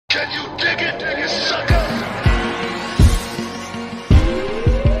Can you dig it, you sucker?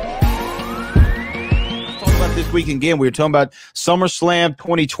 Talk about this week again. We were talking about SummerSlam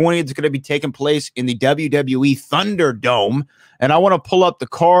 2020. It's going to be taking place in the WWE Thunderdome. And I want to pull up the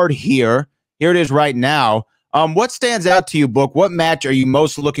card here. Here it is right now. What stands out to you, Book? What match are you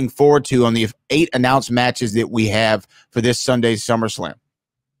most looking forward to on the 8 announced matches that we have for this Sunday's SummerSlam?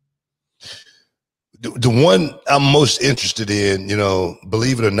 The one I'm most interested in,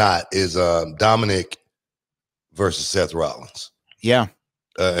 believe it or not, is Dominik versus Seth Rollins. Yeah.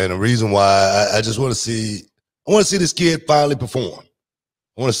 And the reason why I just want to see, I want to see this kid finally perform.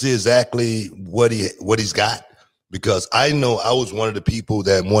 I want to see exactly what he's got, because I know I was one of the people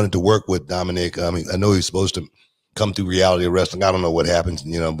that wanted to work with Dominik. I mean, I know he's supposed to come through reality of wrestling. I don't know what happens,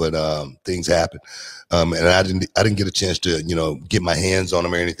 but things happen. And I didn't get a chance to, get my hands on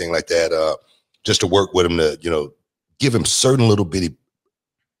him or anything like that. Just to work with him to, give him certain little bitty,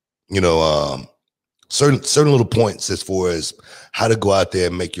 certain little points as far as how to go out there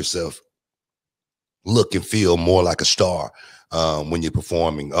and make yourself look and feel more like a star when you're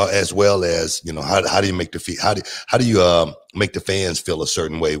performing, as well as, how do you make how do you make the fans feel a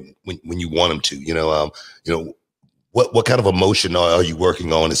certain way when you want them to, what kind of emotion are you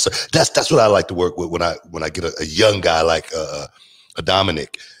working on? And so that's what I like to work with when I get a young guy like a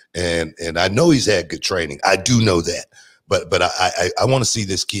Dominik. And I know he's had good training. I do know that, but I want to see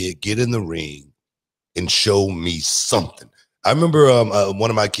this kid get in the ring and show me something. I remember one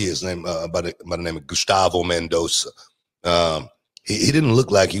of my kids named by the name of Gustavo Mendoza. He didn't look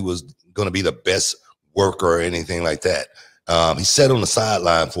like he was going to be the best worker or anything like that. He sat on the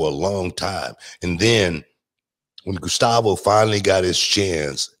sideline for a long time, and then when Gustavo finally got his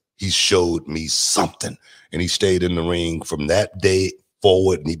chance, he showed me something, and he stayed in the ring from that day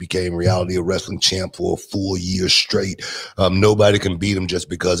forward, and he became reality of wrestling champ for a full year straight. Nobody can beat him just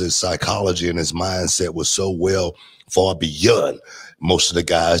because his psychology and his mindset was so far beyond most of the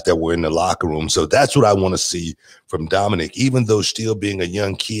guys that were in the locker room. So that's what I want to see from Dominik. Even though still being a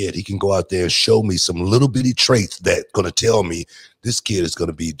young kid, he can go out there and show me some little bitty traits that going to tell me this kid is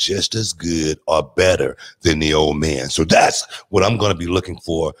going to be just as good or better than the old man. So that's what I'm going to be looking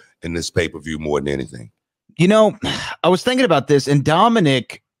for in this pay-per-view more than anything. I was thinking about this, and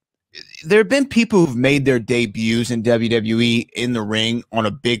Dominik, there have been people who've made their debuts in WWE in the ring on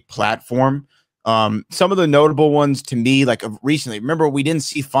a big platform. Some of the notable ones to me, like recently, remember we didn't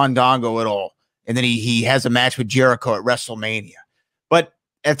see Fandango at all, and then he has a match with Jericho at WrestleMania. But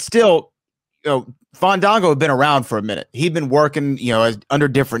it's still, Fandango had been around for a minute. He'd been working, under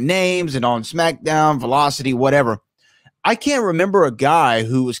different names and on SmackDown, Velocity, whatever. I can't remember a guy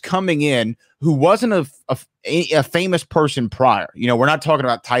who was coming in who wasn't a famous person prior. We're not talking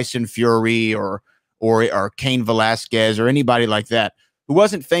about Tyson Fury or Cain Velasquez or anybody like that, who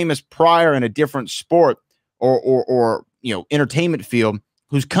wasn't famous prior in a different sport or entertainment field,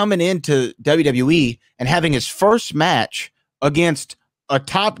 who's coming into WWE and having his first match against a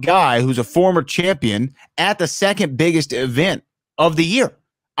top guy who's a former champion at the second biggest event of the year.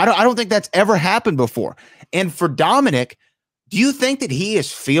 I don't think that's ever happened before. And for Dominik, do you think that he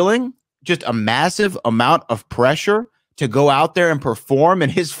is feeling just a massive amount of pressure to go out there and perform in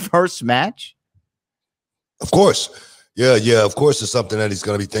his first match? Of course. Yeah. Of course, it's something that he's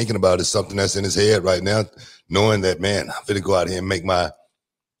going to be thinking about. It's something that's in his head right now, knowing that, man, I'm going to go out here and make my,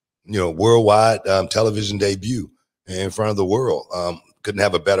 worldwide television debut in front of the world. Couldn't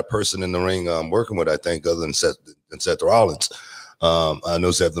have a better person in the ring working with, I think, other than Seth Rollins. I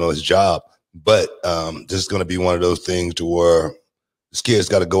know Seth knows his job, but this is going to be one of those things to where this kid's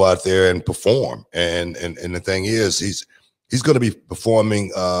got to go out there and perform. And the thing is, he's going to be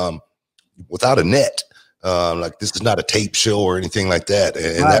performing without a net. Like this is not a tape show or anything like that.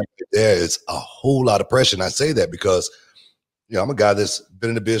 And right. That there is a whole lot of pressure. And I say that because, I'm a guy that's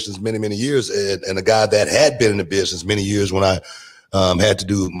been in the business many, many years, and a guy that had been in the business many years when I had to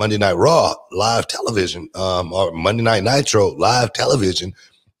do Monday Night Raw live television, or Monday Night Nitro live television.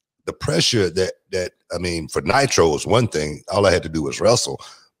 The pressure for Nitro was one thing. All I had to do was wrestle.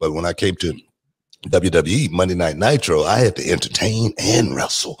 But when I came to WWE Monday Night Nitro, I had to entertain and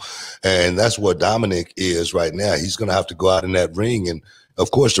wrestle. And that's what Dominik is right now. He's going to have to go out in that ring. And of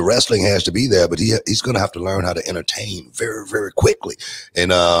course, the wrestling has to be there, but he's going to have to learn how to entertain very, very quickly.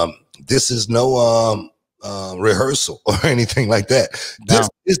 And this is no rehearsal or anything like that. No. This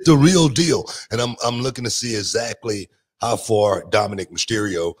is the real deal. And I'm looking to see exactly how far Dominik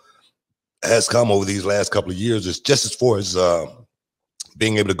Mysterio has come over these last couple of years. It's just as far as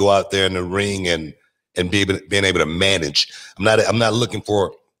being able to go out there in the ring and being able to manage. I'm not looking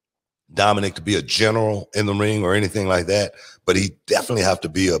for Dominik to be a general in the ring or anything like that, but he definitely have to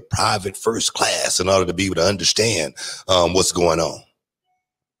be a private first class in order to be able to understand what's going on.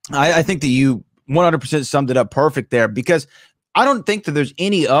 I think that you 100% summed it up perfect there, because I don't think that there's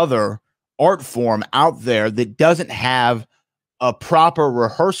any other art form out there that doesn't have a proper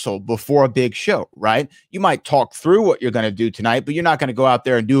rehearsal before a big show, right? You might talk through what you're going to do tonight, but you're not going to go out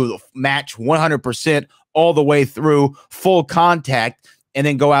there and do the match 100% all the way through, full contact, and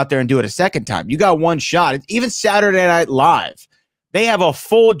then go out there and do it a second time. You got one shot. Even Saturday Night Live, they have a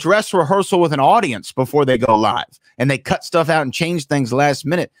full dress rehearsal with an audience before they go live, and they cut stuff out and change things last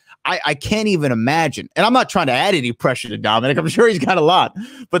minute. I can't even imagine. And I'm not trying to add any pressure to Dominik. I'm sure he's got a lot,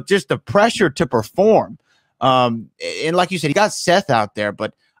 but just the pressure to perform. And like you said, he got Seth out there,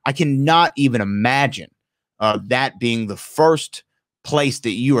 but I cannot even imagine that being the first place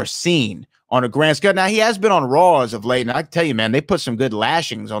that you are seen on a grand scale. Now, he has been on Raw as of late, and I can tell you, man, they put some good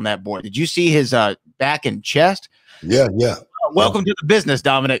lashings on that boy. Did you see his back and chest? Yeah. Welcome to the business,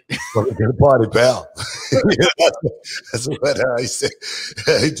 Dominik. Welcome to the party, pal. That's what he said.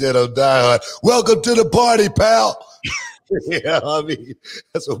 He said on Die Hard, welcome to the party, pal. Yeah, I mean,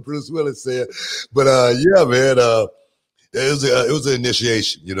 that's what Bruce Willis said. But yeah, man, it was an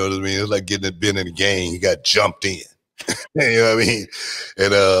initiation. You know what I mean? It was like being in a game. He got jumped in. You know what I mean?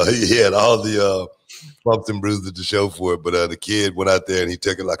 And he had all the bumps and bruises to show for it. But the kid went out there and he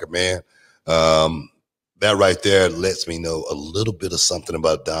took it like a man. That right there lets me know a little bit of something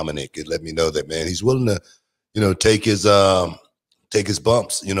about Dominik. It let me know that, man, he's willing to, you know, take his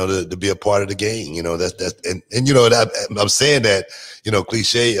bumps, you know, to be a part of the game. You know, and you know, I'm saying that, you know,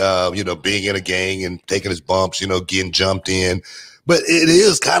 cliche, you know, being in a gang and taking his bumps, you know, getting jumped in, but it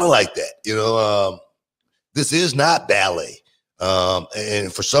is kind of like that. You know, this is not ballet.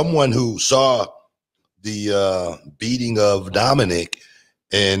 And for someone who saw the beating of Dominik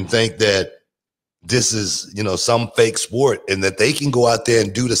and think that this is, you know, some fake sport and that they can go out there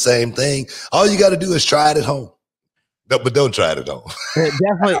and do the same thing, all you got to do is try it at home. No, but don't try it at home.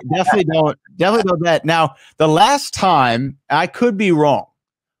 Definitely don't that. Now, the last time, I could be wrong,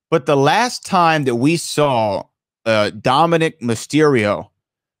 but the last time that we saw Dominik Mysterio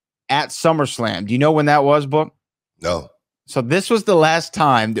at SummerSlam, do you know when that was, Book? No. So this was the last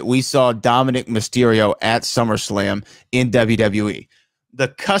time that we saw Dominik Mysterio at SummerSlam in WWE. The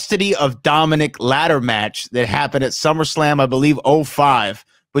custody of Dominik ladder match that happened at SummerSlam, I believe, 05,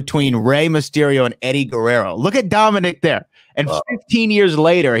 between Rey Mysterio and Eddie Guerrero. Look at Dominik there. And 15 years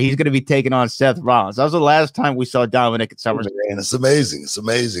later, he's going to be taking on Seth Rollins. That was the last time we saw Dominik at SummerSlam. Man, it's amazing. It's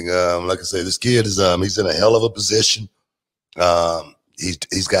amazing. Like I say, this kid is he's in a hell of a position.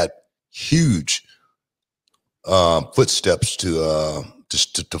 He's got huge footsteps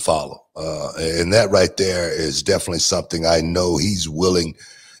to follow. And that right there is definitely something I know he's willing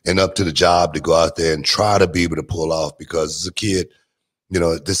and up to the job to go out there and try to be able to pull off, because as a kid, you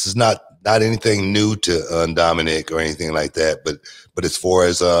know, this is not anything new to Dominik or anything like that. But as far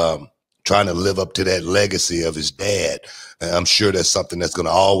as trying to live up to that legacy of his dad, I'm sure that's something that's going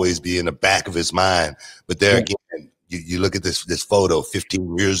to always be in the back of his mind. But there again, you look at this photo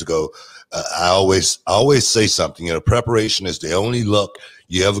 15 years ago. I always say something. You know, preparation is the only luck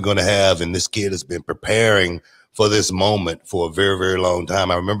you're ever going to have. And this kid has been preparing for this moment for a very, very long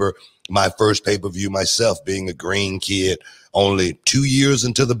time. I remember my first pay-per-view myself, being a green kid, only 2 years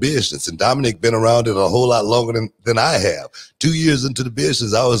into the business. And Dominik been around it a whole lot longer than I have. 2 years into the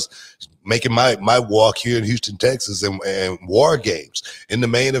business, I was making my walk here in Houston, Texas, and War Games in the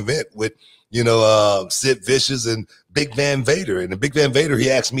main event with, you know, Sid Vicious and Big Van Vader. And the Big Van Vader, he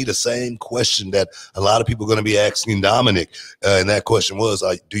asked me the same question that a lot of people are going to be asking Dominik. And that question was,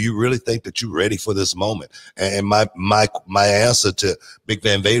 do you really think that you're ready for this moment? And my answer to Big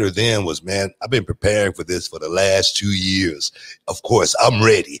Van Vader then was, man, I've been preparing for this for the last 2 years. Of course, I'm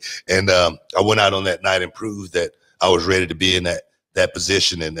ready. And I went out on that night and proved that I was ready to be in that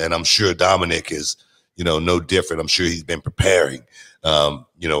position. And I'm sure Dominik is, you know, no different. I'm sure he's been preparing,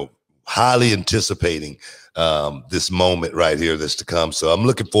 you know, highly anticipating this moment right here that's to come. So I'm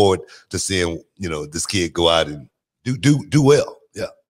looking forward to seeing, you know, this kid go out and do well. Yeah.